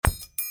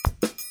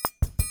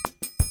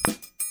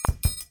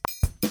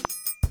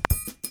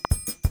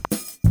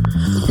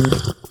You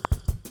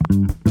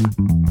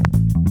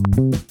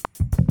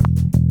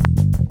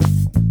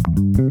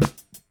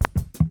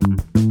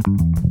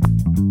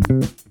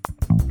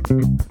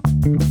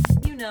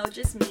know,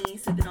 just me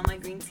sipping on my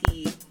green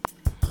tea.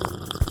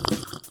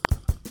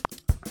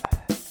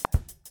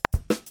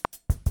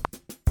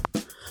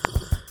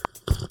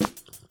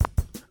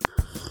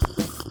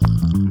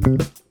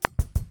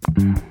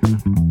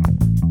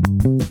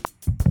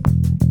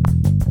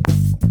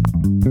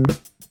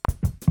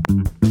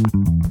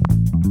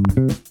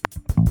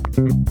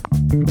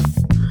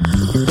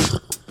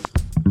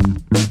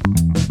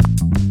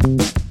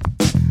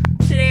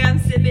 Today I'm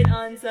sipping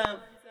on some.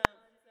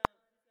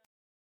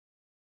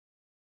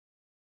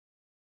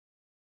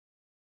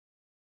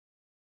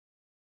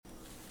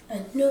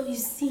 I know you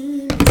see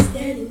me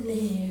standing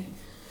there.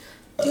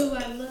 Do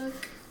I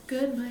look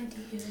good, my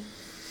dear?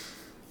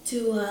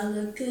 Do I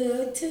look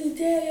good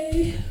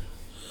today?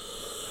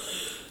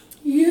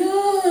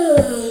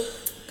 Yeah.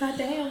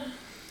 Goddamn.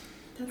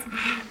 That's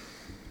bad.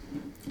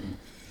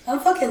 I'm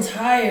fucking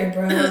tired,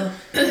 bro.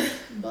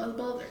 Buzz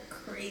balls are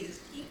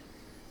crazy.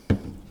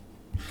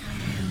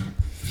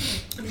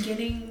 I'm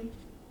getting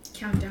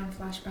countdown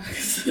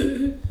flashbacks.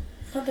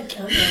 Not the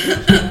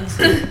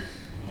countdown.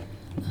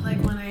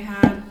 Like when I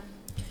had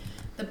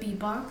the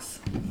beatbox.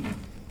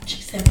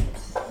 She said,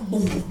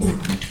 boom,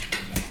 boom.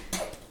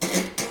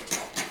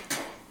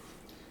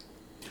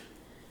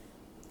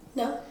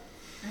 No?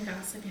 I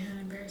got secondhand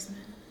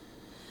embarrassment.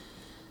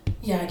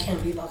 Yeah, I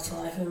can't beatbox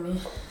alive with me.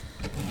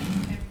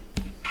 Okay.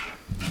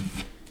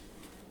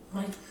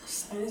 My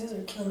sinuses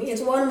are killing me.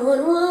 It's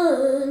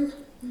 111.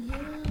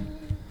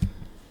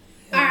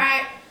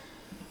 Alright.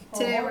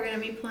 Today we're going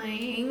to be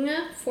playing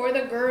For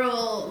the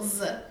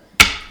Girls.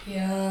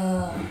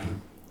 Yeah.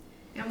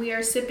 And we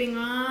are sipping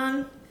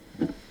on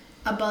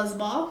a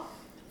Buzzball.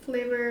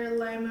 Flavor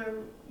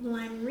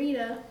lime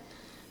Rita.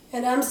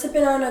 And I'm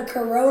sipping on a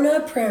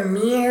Corona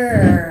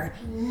Premier.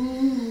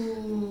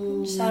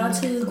 Ooh. Shout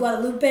out to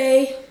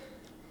Guadalupe.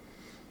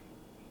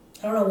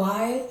 I don't know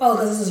why. Oh,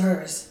 because this is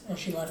hers. And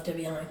she left it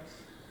behind.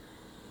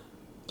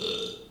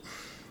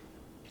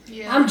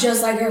 Yeah. I'm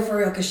just like her for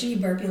real, because she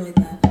be burping like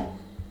that.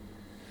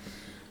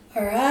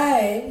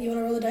 Alright. You want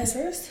to roll the dice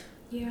first?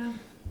 Yeah.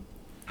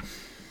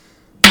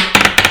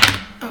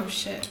 Oh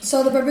shit.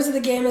 So the purpose of the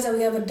game is that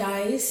we have a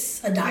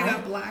dice. A die. I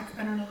got black.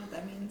 I don't know what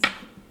that means.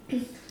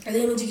 I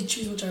think it means you can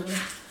choose whichever.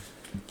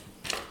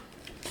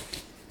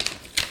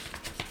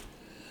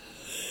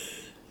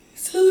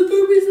 So the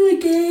purpose of the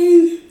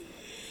game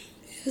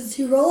is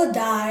to roll a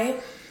die.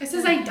 It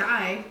says I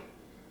die.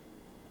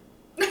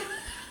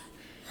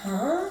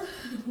 Huh?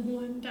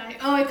 One die.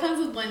 Oh, it comes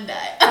with one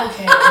die.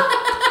 Okay.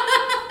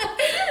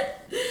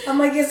 I'm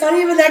like, it's not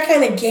even that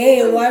kind of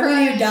game. Why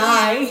would you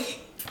die?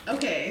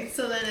 Okay,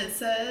 so then it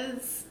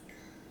says...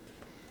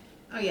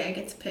 Oh yeah, I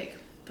get to pick.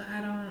 But I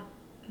don't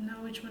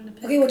know which one to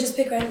pick. Okay, we'll just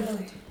pick random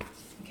color.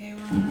 Okay,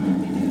 well, what do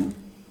we do?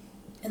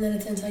 And then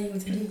it's going to tell you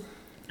what to do.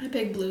 I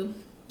pick blue.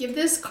 Give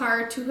this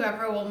card to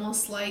whoever will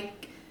most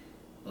like...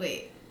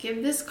 Wait.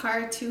 Give this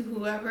card to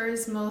whoever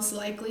is most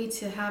likely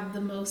to have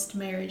the most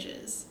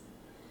marriages.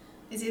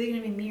 It's either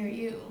going to be me or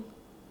you.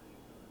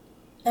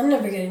 I'm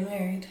never getting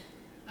married.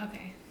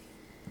 Okay.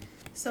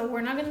 So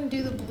we're not going to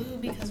do the blue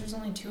because there's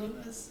only two of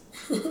us.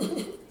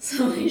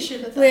 So we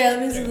should have thought. Wait, let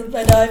me see the...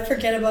 I know, I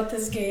forget about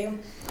this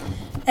game.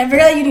 I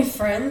forgot you need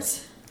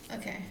friends.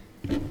 Okay.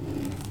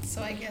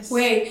 So I guess...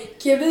 Wait,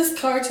 give this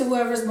card to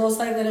whoever's most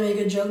likely to make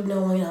a joke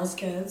no one else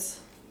gets.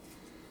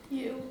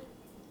 You.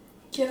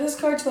 Give this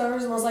card to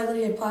whoever's most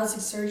likely to get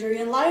plastic surgery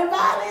and lie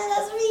about it.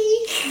 That's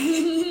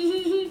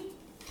me.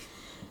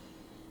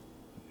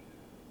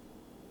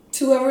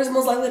 To whoever's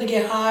most likely to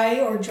get high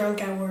or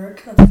drunk at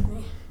work. That's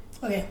me.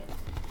 Okay.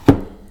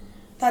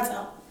 That's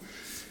out.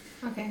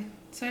 Okay.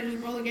 So I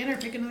just roll again or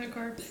pick another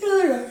card? Pick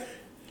another card.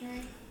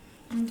 Alright.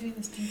 I'm doing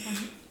this thing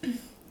fun.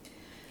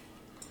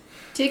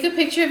 Take a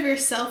picture of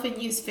yourself and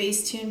use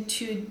Facetune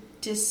to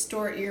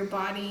distort your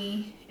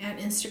body and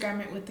Instagram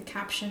it with the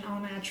caption all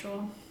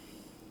natural.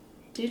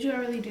 Did you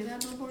already do that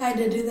before? I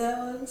did do that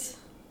once.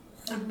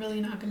 I'm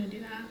really not going to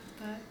do that,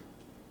 but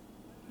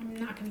I'm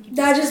not going to keep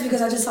That just because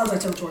that just sounds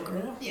like so much work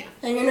right now. Yeah.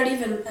 And you're not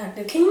even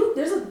active. Can you,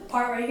 there's a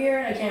part right here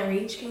I can't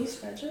reach. Can you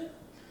scratch it?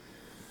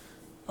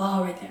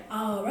 Oh, right there.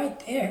 Oh, right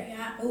there.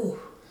 Yeah. Ooh.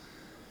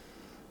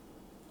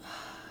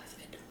 It's a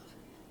bit tough.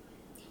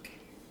 Okay.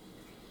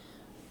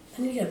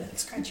 I need to get a better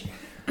scratcher.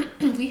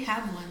 We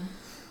have one.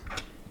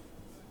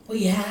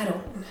 We had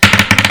one.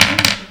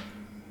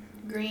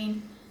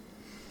 Green.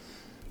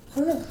 I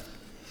don't know.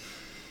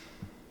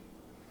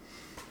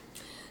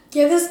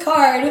 Give this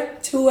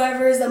card to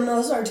whoever is the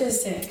most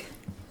artistic.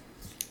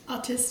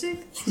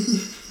 Autistic?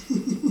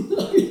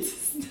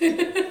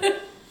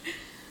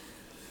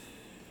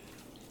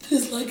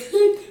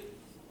 Dyslexic?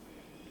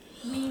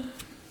 Me.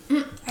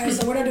 Alright,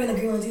 so we're not doing the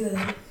green ones either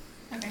then.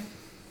 Okay.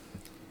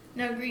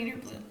 No green or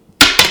blue.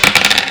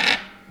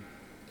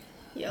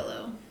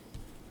 Yellow.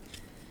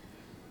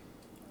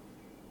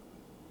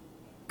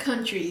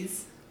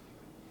 Countries.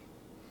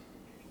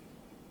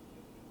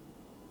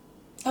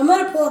 I'm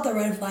about to pull fill out the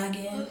red flag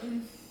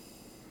in.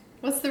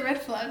 What's the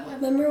red flag one?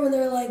 Remember when they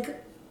were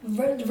like,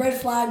 red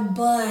flag,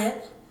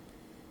 but...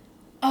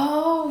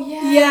 Oh,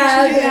 yeah.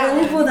 Yeah, okay,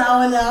 let me pull that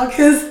one out,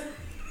 because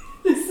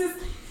this is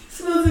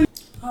supposed to be...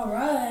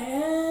 Alright,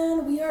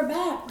 and we are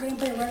back. We're going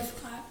to play red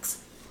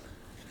flags.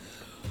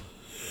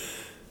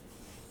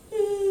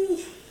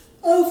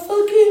 Oh,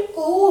 fucking...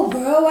 Oh,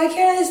 bro, why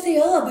can't I stay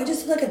up? I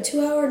just took like a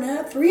 2-hour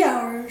nap. 3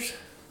 hours.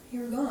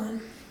 You were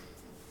gone.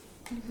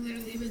 I've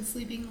literally been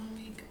sleeping all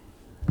week.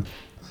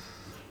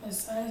 My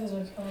sizes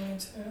are killing me,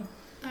 too.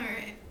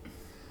 Alright.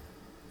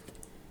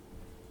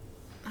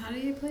 How do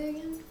you play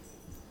again?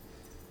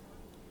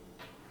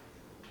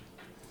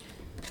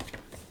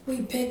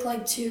 We pick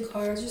like 2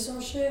 cards or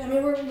some shit. I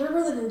mean, we're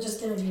really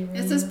just gonna be.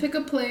 It says pick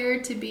a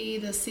player to be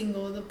the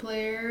single. The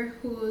player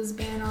who is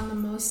banned on the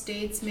most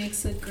dates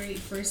makes a great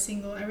first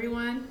single.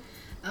 Everyone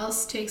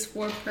else takes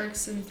 4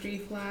 perks and 3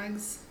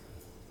 flags.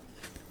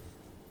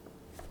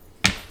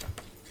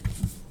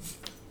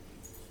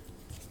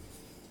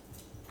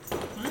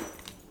 What?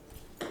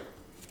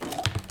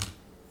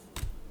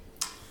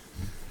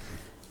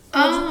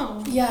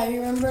 Oh. Yeah,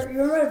 you remember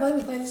I played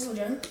we played this with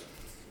Jen?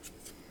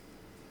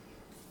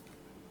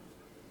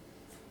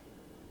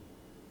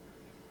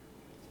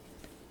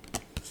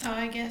 Oh,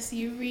 I guess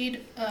you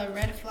read a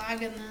red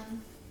flag and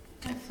then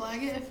I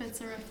flag it if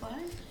it's a red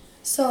flag?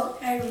 So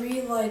I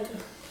read like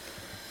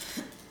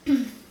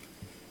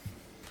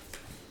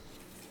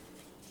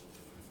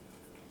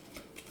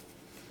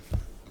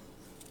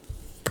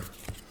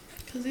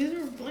Because these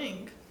are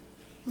blank.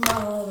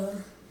 not all of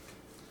them.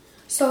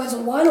 So it's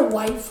 1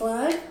 white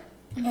flag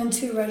and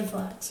 2 red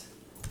flags.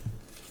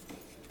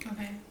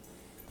 Okay.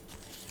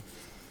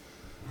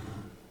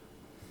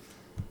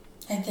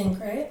 I think,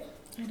 right?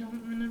 I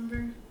don't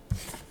remember.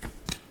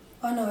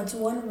 Oh no, it's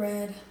 1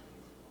 red.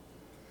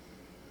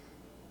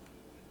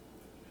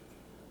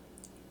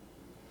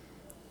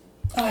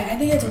 Alright, I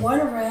think it's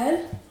 1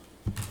 red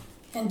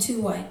and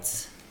 2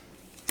 whites.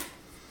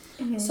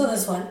 Mm-hmm. So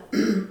this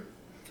one.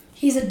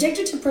 He's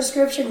addicted to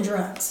prescription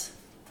drugs.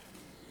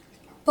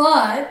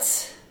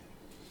 But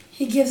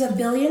he gives $1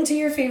 billion to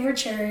your favorite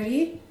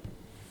charity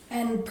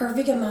and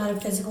perfect amount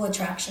of physical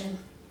attraction.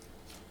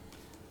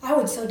 I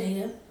would so date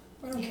him.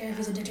 I don't care if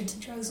he's addicted to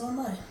drugs, so am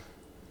I.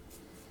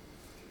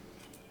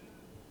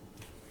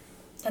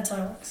 That's how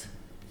it works.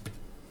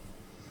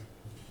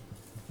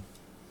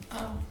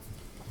 Oh,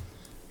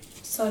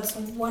 So it's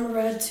 1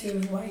 red, 2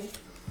 white.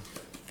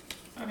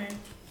 okay.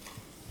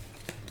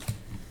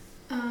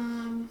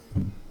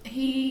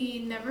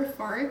 He never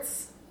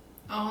farts,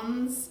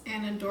 owns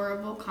an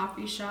adorable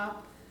coffee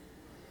shop,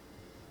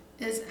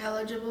 is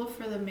eligible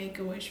for the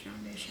Make-A-Wish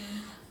Foundation.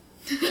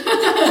 Because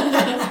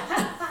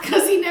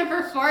he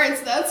never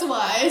farts, that's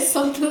why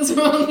something's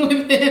wrong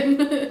with him.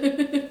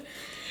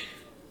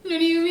 What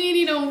do you mean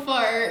he don't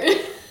fart?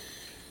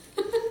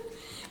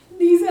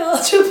 He's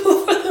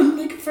eligible for the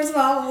make. First of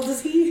all, how old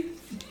is he?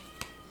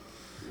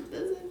 What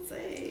does it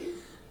say?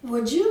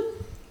 Would you?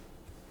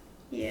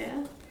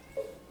 Yeah.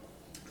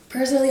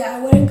 Personally, I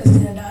wouldn't because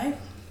he's gonna die.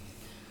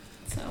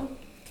 So,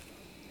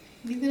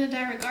 he's gonna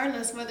die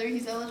regardless whether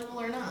he's eligible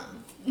or not.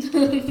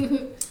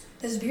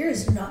 This beer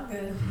is not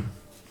good.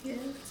 Yeah.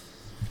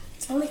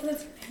 It's only gonna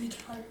 90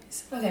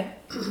 calories. Okay.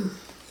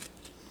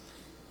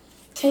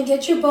 Can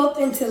get you both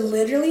into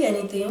literally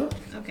anything.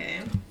 Okay.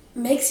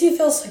 Makes you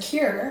feel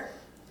secure.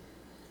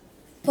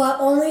 But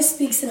only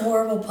speaks in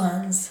horrible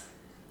puns.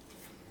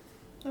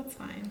 That's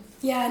fine.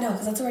 Yeah, I know,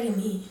 because that's already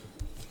me.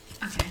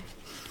 Okay.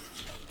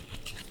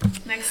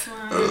 Next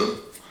one.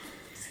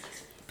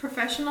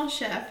 Professional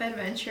chef,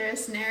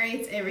 adventurous,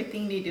 narrates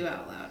everything they do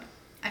out loud.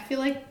 I feel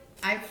like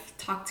I've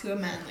talked to a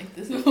man like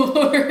this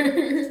before.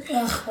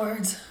 Ugh,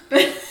 words.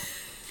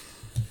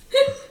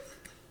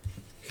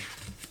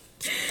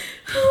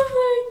 Oh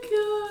my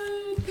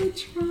god, the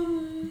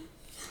trauma.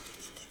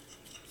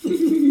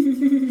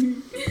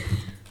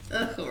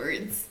 Ugh,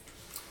 words.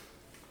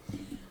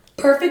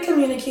 Perfect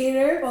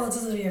communicator. Well,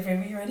 this is your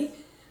favorite. You ready?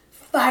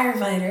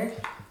 Firefighter.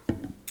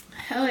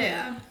 Hell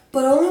yeah.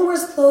 But only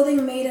wears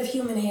clothing made of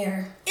human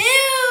hair.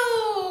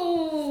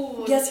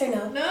 Ew! Yes or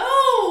no?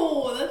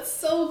 No! That's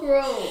so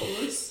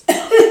gross.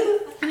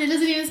 And it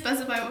doesn't even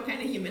specify what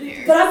kind of human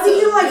hair. But I'm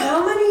thinking, So, like, yeah.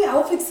 how many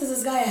outfits does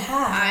this guy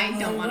have? I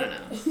don't want to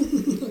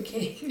know.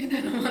 Okay.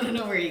 I don't want to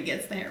know where he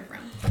gets the hair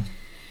from.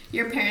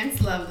 Your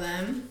parents love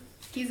them.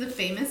 He's a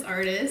famous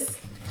artist.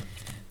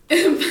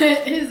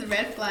 But his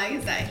red flag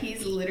is that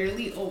he's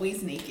literally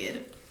always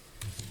naked.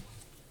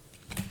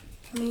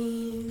 I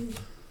mean,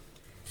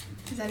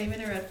 Is that even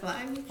a red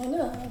flag? I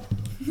know.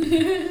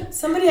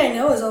 Somebody I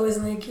know is always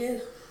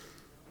naked.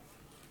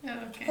 Oh,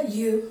 okay.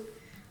 You.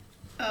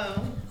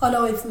 Oh, Oh,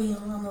 no, it's me.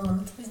 I'm the one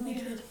that's always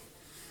naked.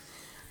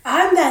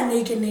 I'm that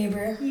naked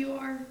neighbor. you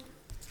are.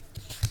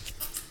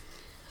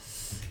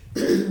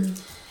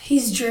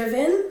 He's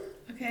driven.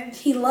 Okay.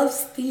 He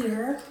loves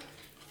theater.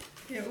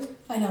 Ew.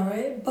 I know,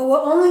 right? But will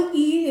only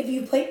eat if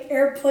you play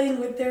airplane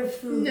with their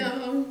food.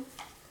 No.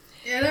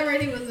 It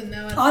already was a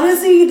no.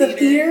 Honestly, the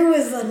theater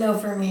was a no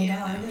for me,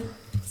 Yeah. dog.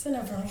 It's a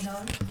no for me,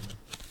 dog.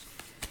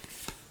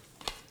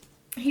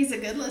 He's a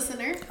good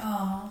listener.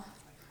 Oh.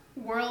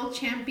 World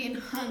champion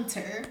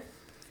hunter.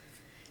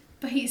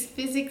 But he's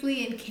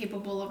physically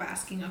incapable of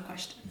asking a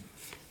question.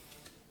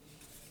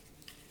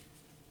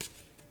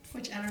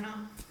 Which, I don't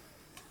know.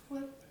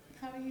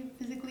 How are you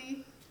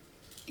physically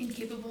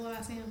incapable of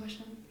asking a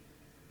question?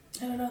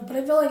 I don't know, but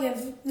I feel like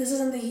if this is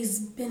something he's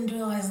been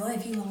doing all his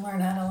life, he will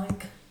learn how to,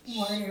 like,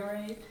 word it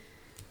right.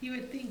 You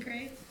would think,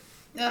 right?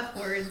 Ugh,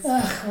 words.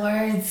 Ugh,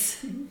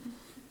 words.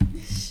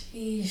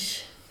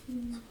 Sheesh.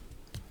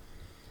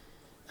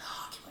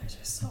 Hockey players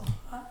are so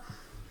hot.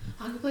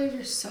 Hockey players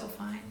are so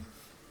fine.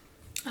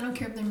 I don't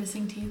care if they're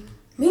missing teeth.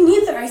 Me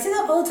neither. I say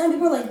that all the time.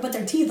 People are like, but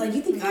their teeth. Like,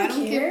 you think I I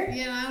don't care?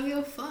 Yeah, I don't give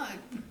a fuck.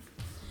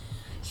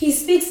 He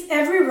speaks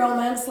every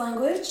romance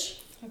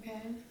language.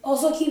 Okay.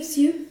 Also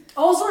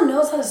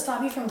knows how to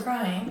stop you from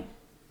crying.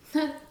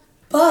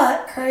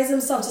 But cries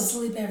himself to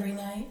sleep every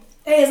night.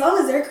 Hey, as long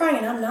as they're crying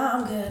and I'm not,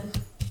 I'm good.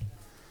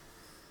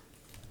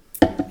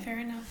 Fair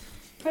enough.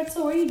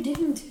 Pretzel, where are you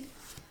digging to?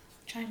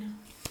 China.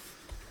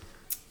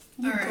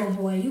 You All go, right.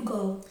 boy. You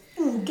go.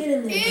 Get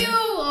in there.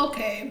 Ew,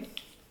 okay.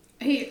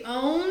 He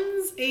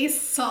owns a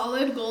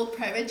solid gold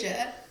private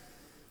jet.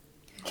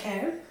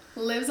 Okay.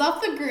 Lives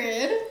off the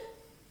grid.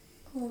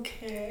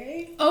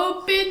 Okay.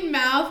 Open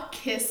mouth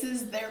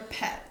kisses their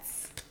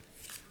pets.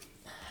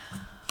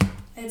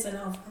 It's an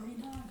no for me,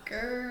 dog.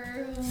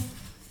 Girl.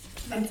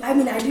 I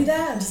mean, I do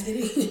that. I'm just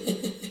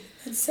kidding.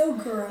 It's so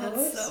gross.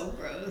 That's so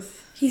gross.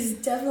 He's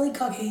definitely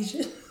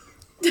Caucasian.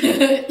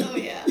 Oh,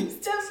 yeah. He's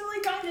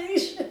definitely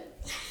Caucasian.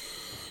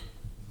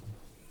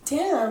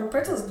 Damn,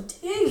 Pretzel's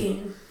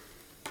digging.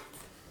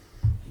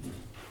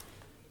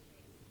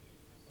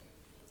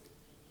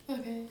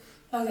 Okay.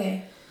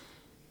 Okay.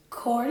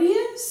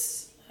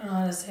 Courteous? I don't know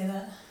how to say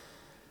that.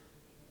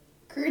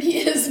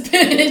 Courteous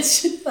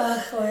bitch.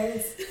 Fuck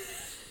words.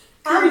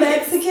 I'm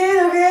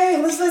Mexican, okay?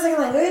 What's my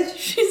second language?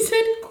 She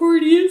said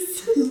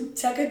courteous.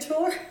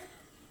 Tecator.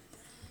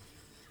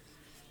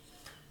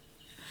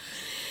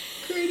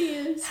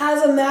 Courteous.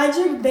 Has a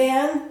magic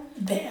bag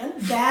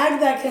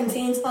that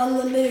contains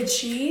unlimited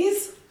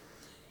cheese.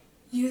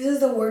 Uses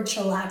the word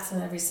chillax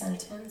in every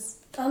sentence.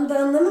 The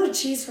unlimited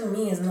cheese for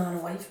me is not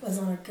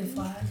a good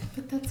flag.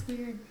 But that's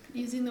weird.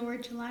 Using the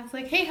word chillax.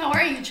 Like, hey, how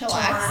are you, chillax?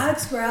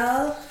 Chillax,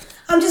 bro.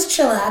 I'm just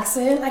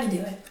chillaxing. I can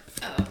do it.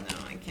 Oh, no,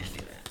 I can't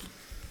do that.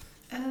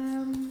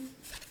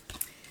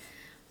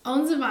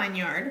 Owns a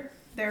vineyard.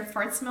 Their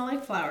farts smell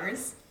like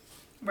flowers.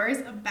 Wears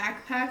a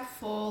backpack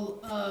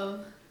full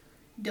of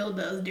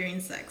dildos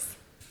during sex.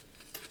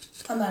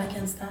 I'm not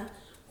against that.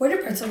 Where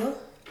did Pretzel go?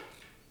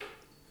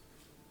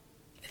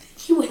 I think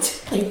he went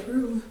to my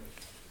room.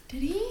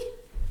 Did he?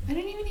 I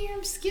didn't even hear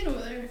him skid over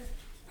there.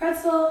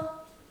 Pretzel.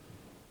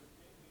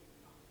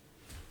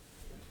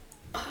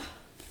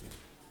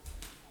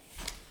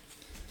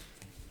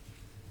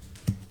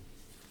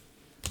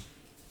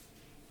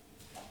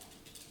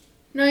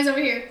 No, he's over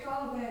here.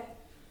 Oh, okay.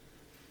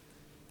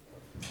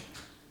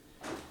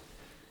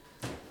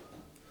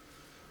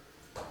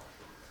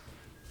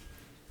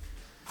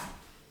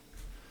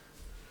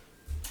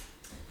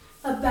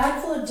 A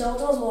bag full of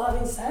dildos while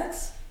having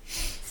sex?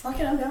 Fuck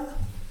it, I'm down.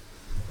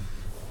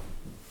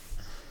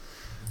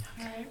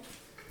 Alright.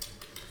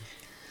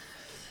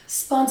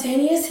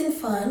 Spontaneous and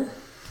fun.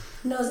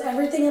 Knows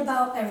everything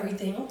about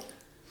everything.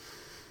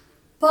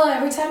 But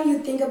every time you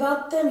think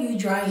about them, you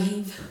dry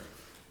heave.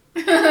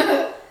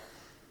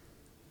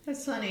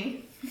 That's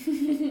funny.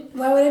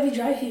 Why would I be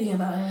dry heaving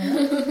about him?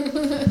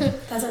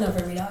 That's enough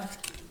for me, dog.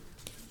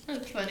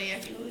 That's funny,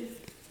 actually.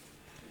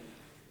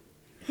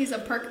 He's a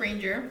park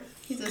ranger.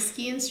 He's a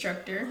ski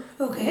instructor.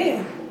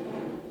 Okay.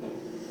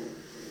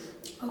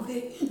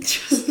 Okay.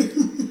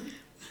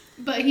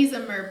 But he's a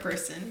mer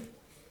person.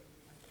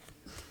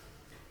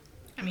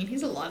 I mean,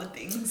 he's a lot of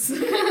things.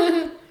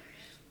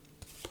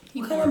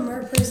 What kind of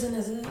mer person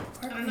is it?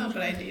 I don't know,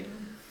 but I did.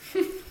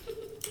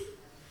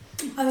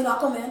 I mean,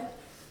 Aquaman.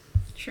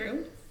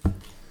 True.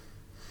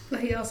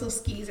 But he also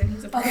skis and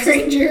he's a park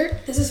Okay. ranger.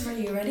 This is for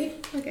you. Ready?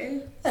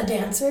 Okay. A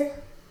dancer.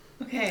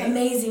 Okay.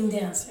 Amazing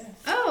dancer.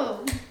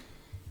 Oh.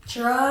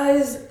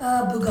 Drives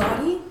a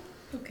Bugatti,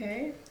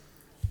 Okay.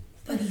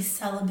 but he's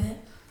celibate.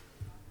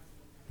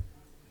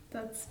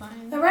 That's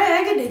fine. Alright,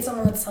 I could date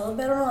someone that's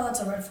celibate. I don't know. That's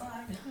a red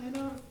flag. I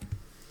don't.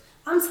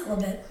 I'm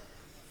celibate.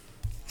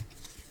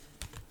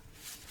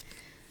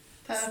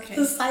 Okay.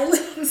 The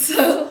silence.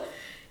 So,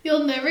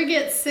 you'll never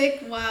get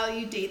sick while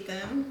you date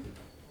them.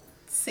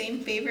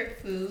 Same favorite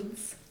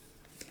foods.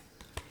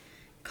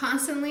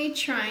 Constantly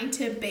trying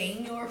to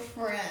bang your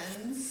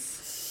friends.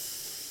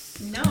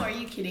 No, are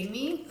you kidding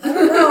me? I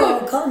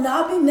don't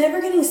know.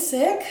 Never getting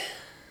sick.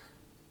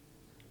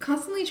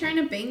 Constantly trying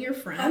to bang your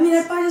friends. I mean,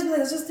 I'd probably just be like,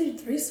 let's just do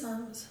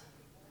threesomes.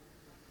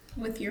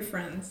 With your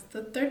friends.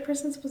 The third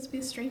person's supposed to be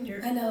a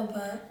stranger. I know,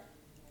 but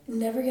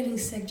never getting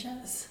sick,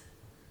 Jess.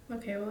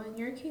 Okay, well, in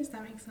your case,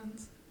 that makes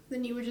sense.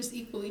 Then you would just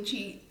equally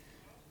cheat.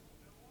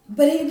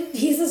 But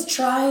he's just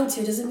trying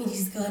to. Doesn't mean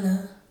he's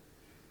gonna.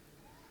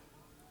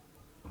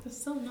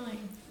 That's so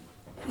annoying.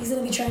 He's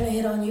gonna be trying to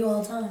hit on you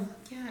all the time.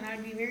 Yeah, and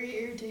I'd be very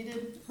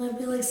irritated. I'd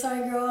be like,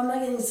 sorry, girl, I'm not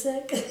getting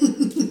sick.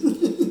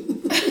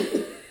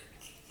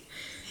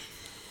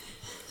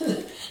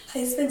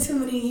 I spent too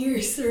many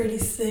years already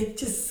sick.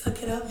 Just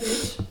suck it up,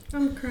 bitch.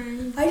 I'm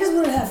crying. I just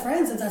wouldn't have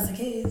friends if that's the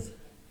case.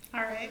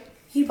 Alright.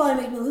 He'd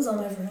probably make me lose all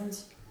my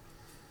friends.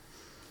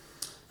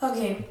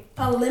 Okay,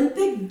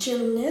 Olympic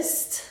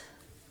gymnast,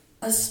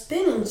 a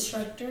spin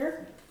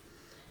instructor,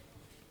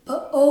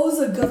 but owes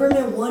the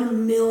government $1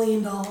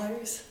 million.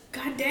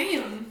 God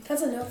damn.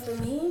 That's enough for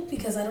me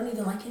because I don't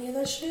even like any of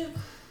that shit.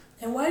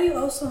 And why do you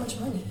owe so much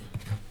money?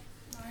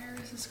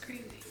 IRS is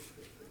crazy.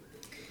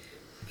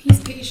 He's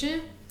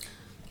patient.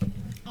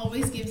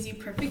 Always gives you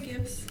perfect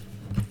gifts.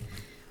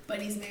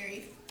 But he's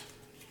married.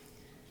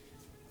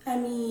 I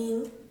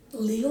mean,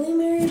 legally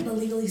married, but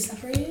legally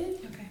separated?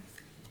 Okay.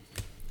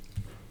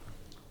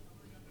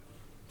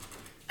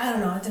 I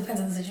don't know. It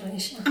depends on the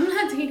situation. I'm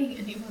not dating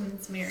anyone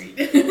that's married.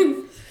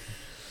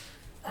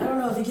 I don't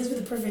know if he gives me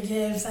the perfect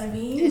gifts. I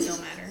mean, It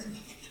don't matter.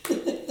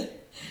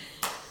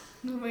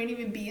 We might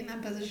even be in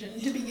that position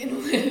to begin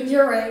with.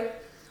 You're right.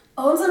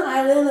 Owns an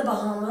island in the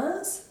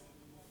Bahamas.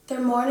 Their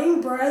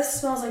morning breath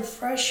smells like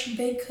fresh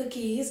baked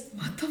cookies,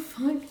 What the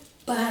fuck?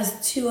 but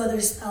has 2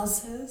 other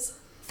spouses.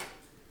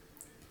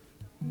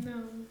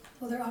 No.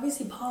 Well, they're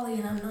obviously poly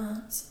and I'm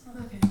not. So.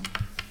 Okay.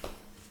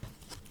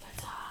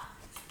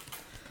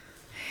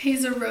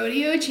 He's a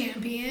rodeo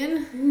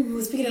champion.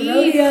 Ooh, speaking of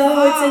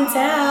rodeo, it's in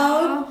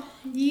town.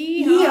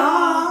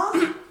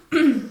 Yeehaw.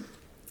 Yeah.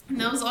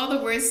 Knows all the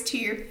words to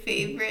your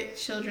favorite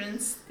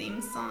children's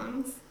theme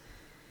songs.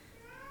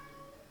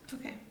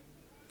 Okay.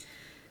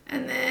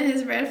 And then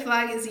his red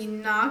flag is he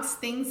knocks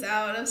things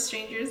out of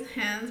strangers'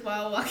 hands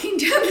while walking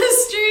down the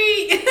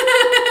street.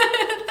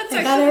 That's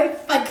I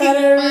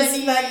gotta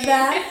respect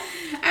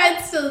that.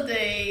 I'd still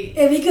date.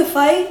 If he could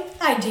fight,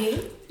 I'd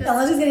date.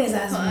 Unless he's getting his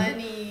ass beat.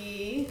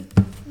 Funny.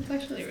 It's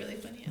actually really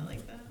funny. I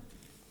like that.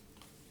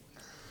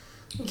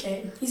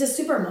 Okay, he's a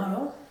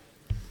supermodel.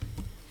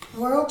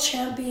 World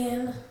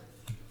champion.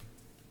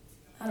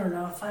 I don't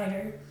know, a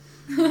fighter.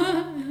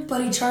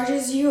 But he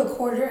charges you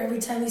 $0.25 every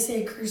time you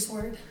say a curse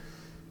word.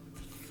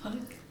 Fuck.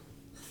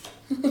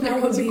 I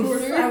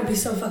would be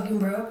so fucking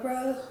broke,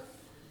 bro.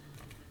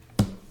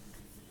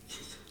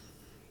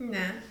 Nah.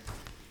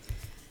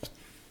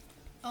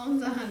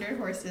 Owns 100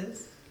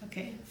 horses.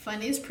 Okay.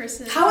 Funniest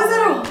person. How is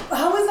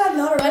that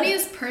not a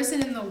Funniest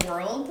person in the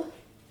world?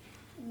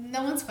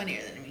 No one's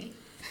funnier than me.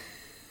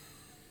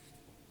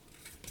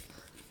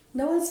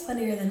 No one's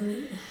funnier than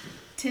me.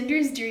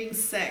 Tinder's during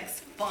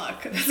sex.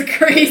 Fuck. That's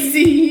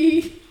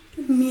crazy.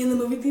 Me in the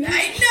movie theater.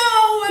 I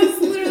know.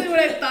 That's literally what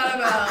I thought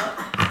about.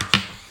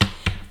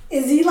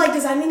 Is he like?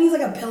 Does that mean he's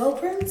like a pillow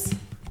prince?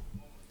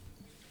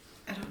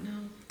 I don't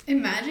know.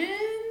 Imagine.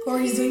 Or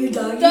he's doing your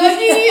doggy?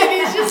 Doggy and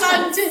he's just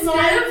on Tinder.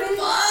 Sorry.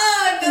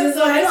 Fuck. That's He's so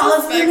like,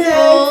 "I'll see you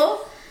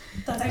disrespectful.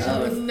 That's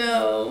Oh actually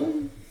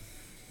no.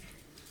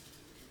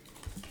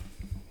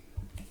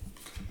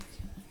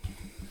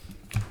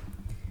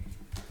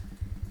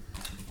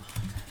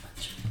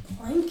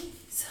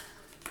 blankies.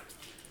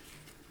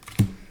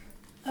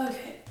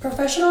 Okay,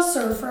 professional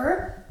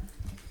surfer.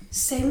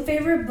 Same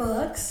favorite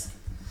books.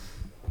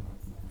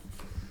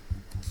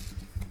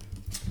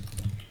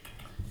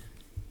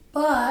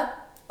 But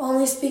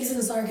only speaks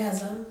in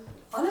sarcasm.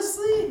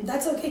 Honestly,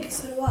 that's okay because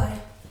so do I.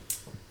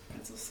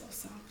 That's so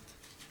soft.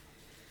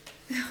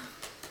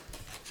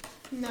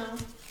 No.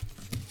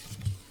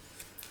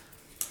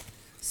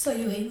 So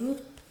you hate me?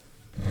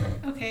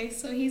 Okay,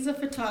 so he's a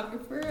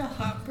photographer, a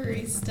hot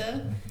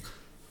barista,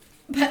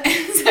 but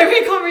ends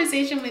every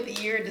conversation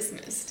with "you're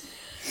dismissed."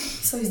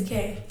 So he's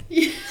gay.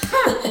 Yeah.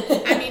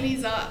 I mean,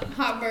 he's a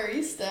hot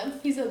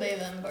barista. He's a they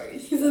them barista.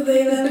 He's a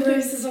baby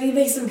barista, so he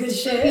makes some good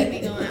So he'd be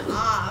shit. going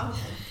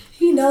off.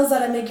 He knows how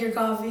to make your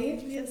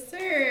coffee. Yes,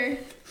 sir.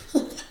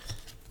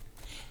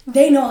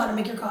 They know how to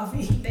make your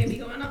coffee. They be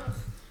going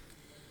off.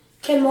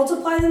 Can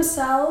multiply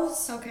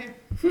themselves. Okay.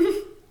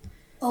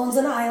 Owns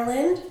an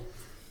island.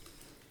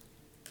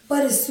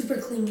 But is super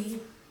clingy.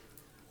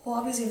 Well,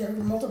 obviously they're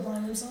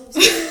multiplying themselves.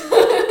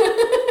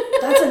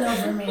 That's a no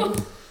for me.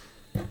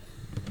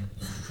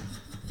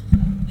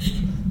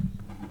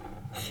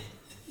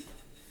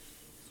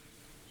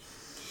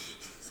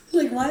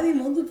 Like, why are they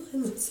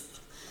multiplying themselves?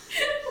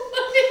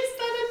 What is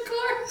that a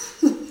car?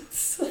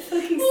 So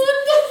fucking. What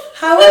the?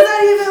 How is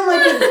that even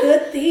like a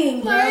good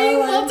thing, bro? Why are you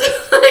Like,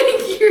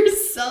 multiplying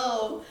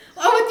yourself?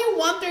 Why would you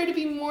want there to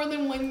be more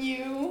than one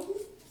you?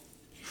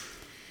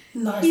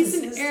 He's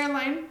an narcissist.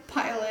 airline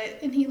pilot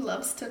and he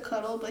loves to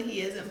cuddle, but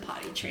he isn't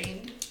potty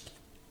trained.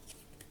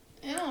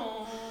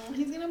 Ew,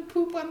 he's gonna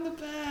poop on the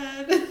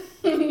bed. I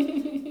think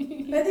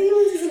he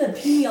was just gonna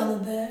pee on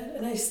the bed,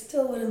 and I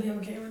still wouldn't be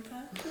okay with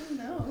that.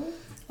 No.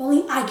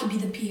 Only I could be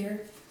the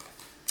peer.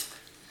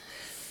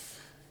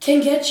 Can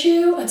get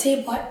you a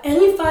table at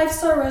any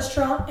 5-star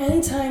restaurant,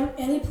 anytime,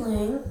 any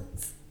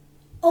place.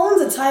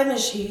 Owns a time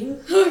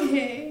machine,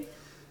 Okay.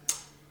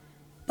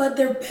 but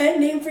their pet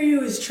name for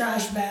you is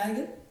Trash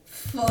Bag.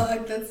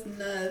 Fuck, that's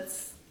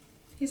nuts.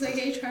 He's like,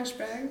 hey, trash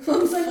bag. He's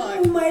like, Fuck.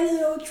 oh, my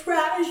little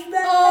trash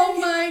bag. Oh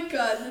my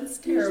god,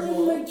 that's He's like,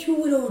 terrible. my cute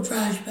little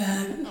trash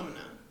bag. Oh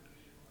no.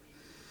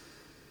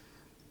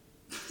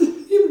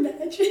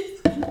 Imagine.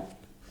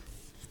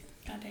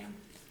 Goddamn.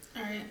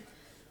 Alright.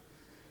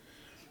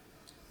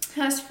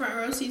 Has front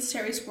row seats to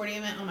every sporting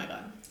event. Oh my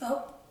god.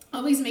 Oh.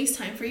 Always makes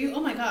time for you.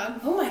 Oh my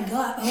god. Oh my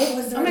god. Oh,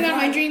 was there Oh my a god, my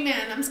flag? dream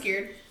man. I'm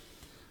scared.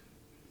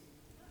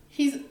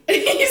 He's afraid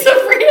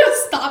of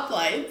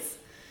stoplights.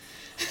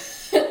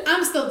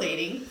 I'm still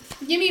dating.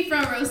 Give me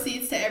front row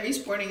seats to every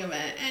sporting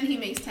event, and he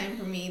makes time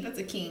for me. That's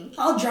a king.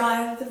 I'll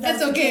drive. If That's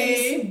the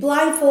okay. case.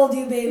 Blindfold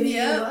you, baby.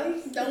 Yeah.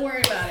 Don't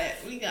worry about it.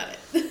 We got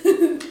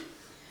it.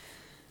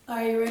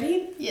 Are you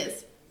ready?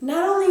 Yes.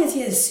 Not only is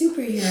he a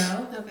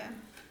superhero, Okay.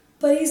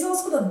 but he's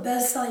also the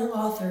best-selling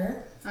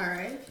author. All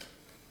right.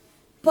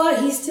 But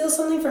he steals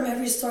something from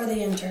every store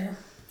they enter.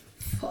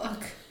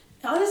 Fuck.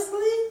 Honestly,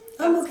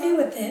 I'm That's okay fine.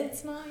 with it.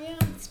 It's not. Yeah,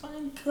 it's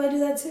fine. Because I do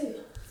that too.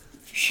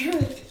 For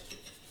sure.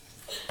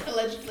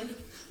 Allegedly.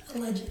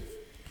 Allegedly.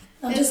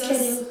 I'm just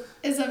kidding.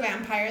 Is a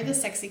vampire the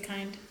sexy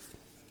kind?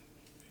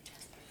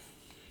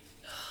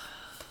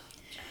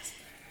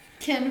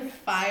 Can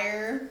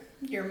fire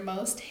your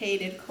most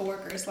hated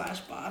coworker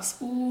 /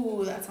 boss.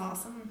 Ooh, that's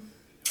awesome.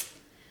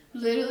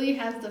 Literally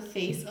has the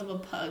face of a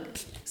pug.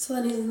 So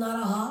then he's not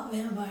a hot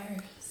vampire.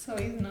 So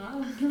he's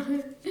not.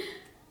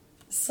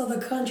 So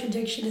the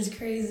contradiction is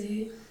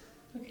crazy.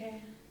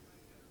 Okay.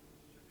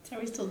 So are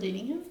we still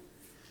dating him?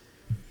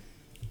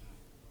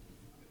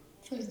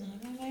 So he's not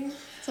a vampire?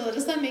 So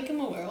does that make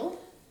him a werewolf?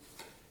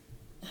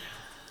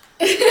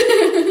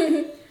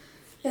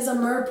 Is a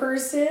mer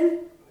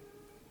person,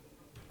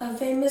 a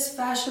famous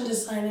fashion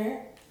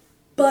designer,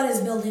 but is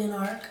building an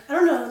ark. I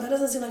don't know. That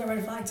doesn't seem like a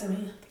red flag to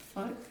me.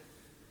 Fuck.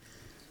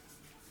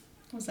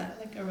 Was that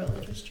like a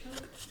religious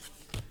joke?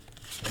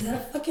 Is that a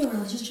fucking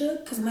religious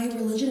joke? Because my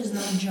religion is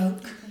not a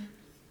joke.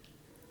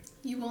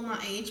 You will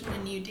not age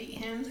when you date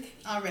him.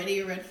 Already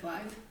a red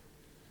flag.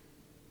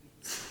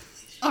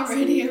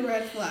 Already a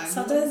red flag.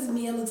 Sometimes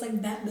Mia looks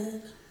like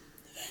Batman.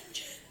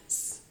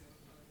 Vengeance.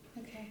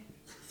 Okay.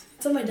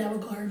 That's what my dad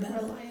would call her,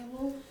 Batman.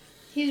 Reliable.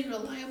 He's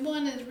reliable,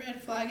 and his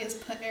red flag is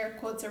put air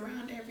quotes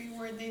around every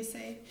word they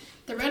say.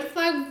 The red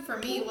flag for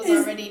me was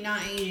already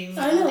not aging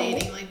I while know.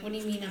 dating. Like, what do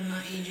you mean I'm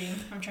not aging?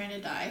 I'm trying to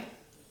die.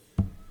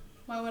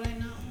 Why would I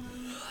not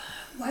want?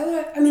 Why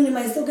would I mean, am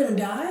I still gonna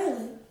die?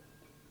 Like,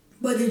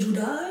 but did you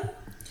die?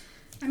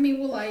 I mean,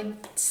 will I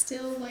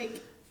still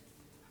like?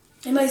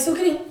 Am I still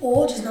getting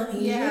old, just not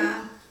aging?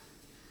 Yeah.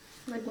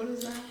 Like, what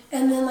is that?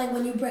 And then, like,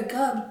 when you break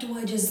up, do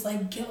I just,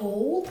 like, get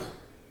old?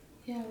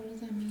 Yeah, what does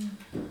that mean?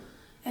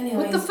 Anyways.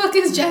 What the fuck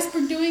is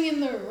Jasper doing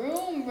in the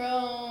room,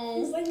 bro?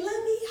 He's like, let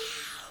me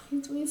out.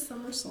 He's doing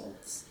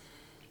somersaults.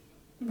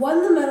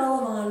 Won the Medal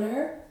of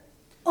Honor,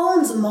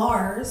 owns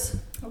Mars,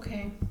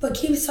 Okay. but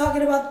keeps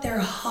talking about their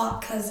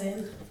hot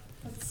cousin.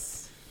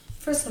 That's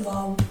First of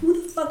all,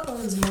 who the fuck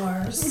owns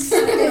Mars?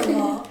 Second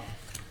of all,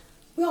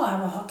 we all have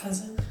a hot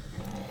cousin.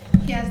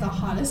 he has the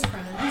hottest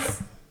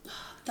friends.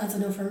 That's a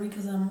no for me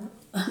because I'm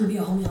gonna be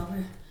a homie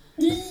lover.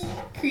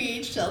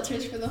 Create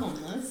shelters for the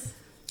homeless.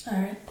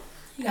 Alright.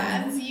 You got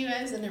Adds it. you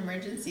as an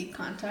emergency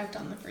contact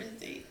on the first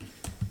date.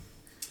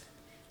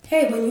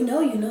 Hey, when you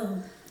know, you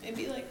know. It'd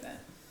be like that.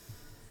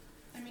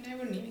 I mean, I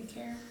wouldn't even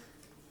care.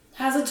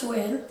 Has a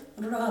twin.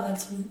 I don't know how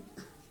that's sweet.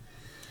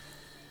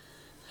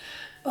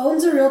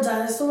 Owns a real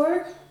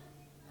dinosaur,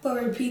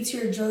 but repeats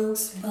your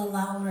jokes but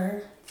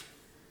louder.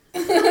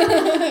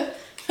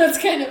 That's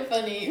kind of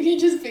funny. If you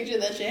just picture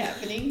that shit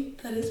happening.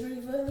 That is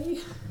pretty funny.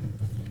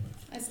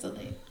 I still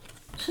date.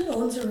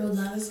 Owns a real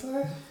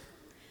dinosaur.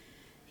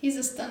 He's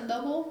a stunt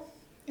double,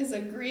 is a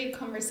great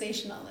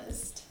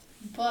conversationalist,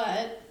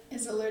 but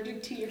is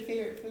allergic to your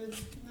favorite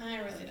foods. I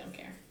really don't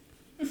care.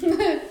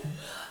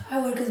 I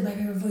would because my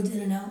favorite food's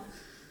In-N-Out.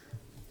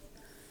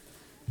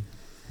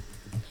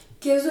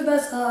 Gives the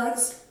best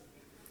hugs.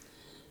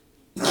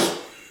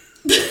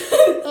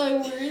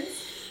 Words.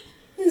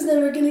 Is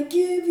never gonna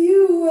give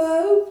you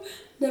up.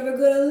 Never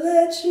gonna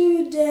let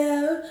you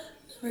down.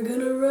 Never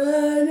gonna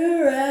run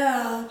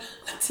around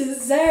to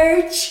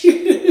search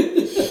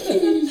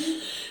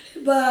you.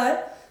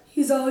 But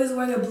he's always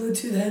wearing a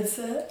Bluetooth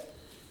headset.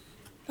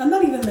 I'm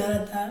not even mad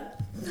at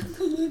that.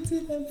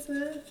 Bluetooth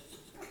headset.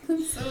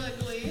 That's so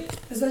ugly.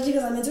 Especially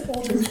because I'm into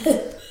older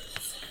men.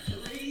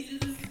 Crazy.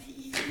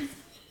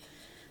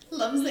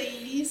 Loves the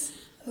 80s.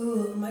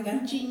 Oh my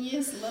god.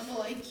 Genius level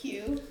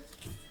IQ.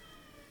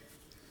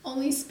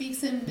 Only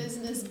speaks in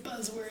business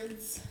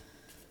buzzwords.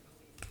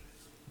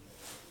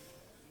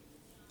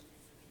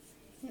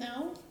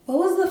 No? What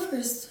was the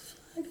first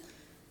flag?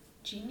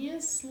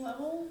 Genius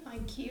level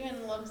IQ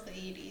and loves the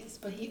 80s,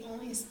 but he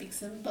only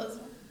speaks in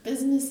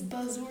business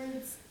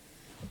buzzwords.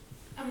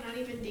 I'm not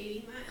even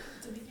dating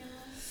that to begin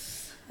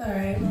with.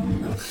 Alright, well,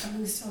 I'm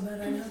having so bad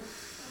right now.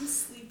 I'm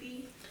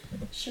sleepy.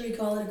 Should we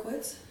call it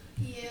quits?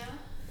 Yeah.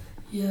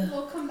 Yeah.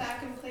 We'll come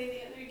back and play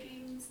the other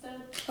game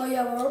instead. Oh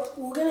yeah,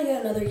 we're gonna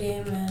get another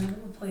game and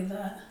we'll play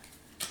that.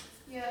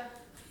 Yeah.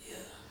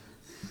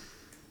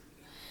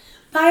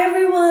 Bye,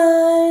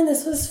 everyone.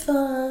 This was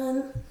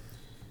fun.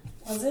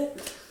 Was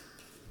it?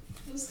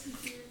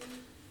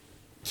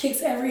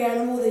 Kicks every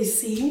animal they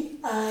see.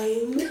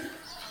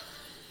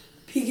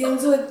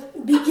 Begins. Why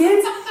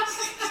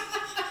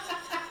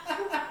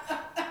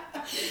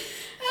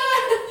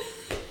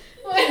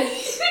do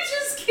you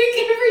just kick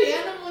every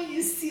animal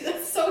you see?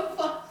 That's so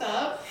fucked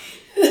up.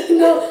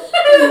 No.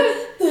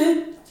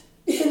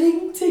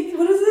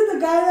 What is it? The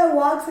guy that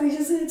walks and he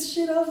just hits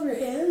shit off your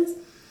hands.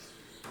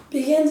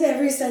 Begins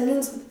every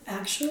sentence with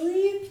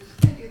actually.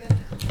 I do that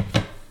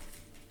now.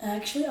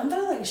 Actually, I'm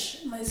gonna like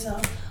shit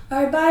myself.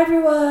 All right, bye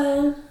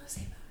everyone.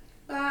 Say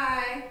bye.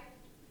 Bye.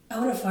 I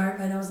want to fart,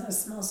 but I know it's gonna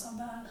smell so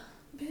bad.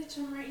 Bitch,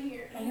 I'm right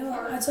here. I know.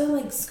 That's why I'm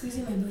like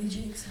squeezing my booty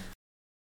cheeks.